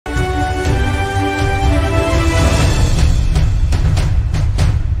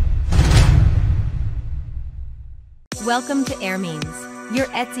Welcome to Airmeans, your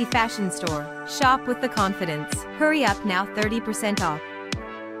Etsy fashion store. Shop with the confidence. Hurry up now, 30% off.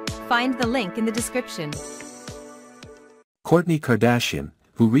 Find the link in the description. Kourtney Kardashian,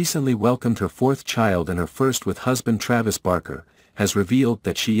 who recently welcomed her fourth child and her first with husband Travis Barker, has revealed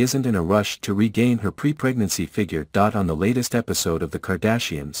that she isn't in a rush to regain her pre-pregnancy figure. On the latest episode of The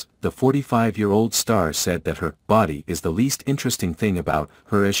Kardashians, the 45-year-old star said that her body is the least interesting thing about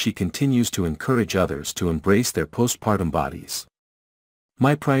her as she continues to encourage others to embrace their postpartum bodies.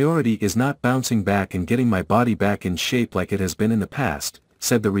 "My priority is not bouncing back and getting my body back in shape like it has been in the past,"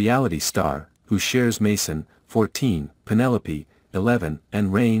 said the reality star, who shares Mason, 14, Penelope, 11,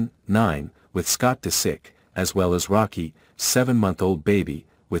 and Rain, 9, with Scott Disick, as well as Rocky, 7-month-old baby,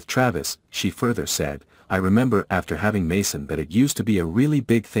 with Travis. She further said, "I remember after having Mason that it used to be a really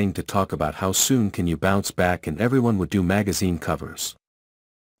big thing to talk about how soon can you bounce back, and everyone would do magazine covers.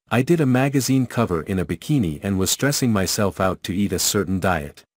 I did a magazine cover in a bikini and was stressing myself out to eat a certain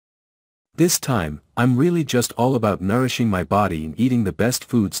diet. This time, I'm really just all about nourishing my body and eating the best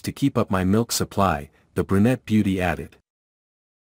foods to keep up my milk supply," the brunette beauty added.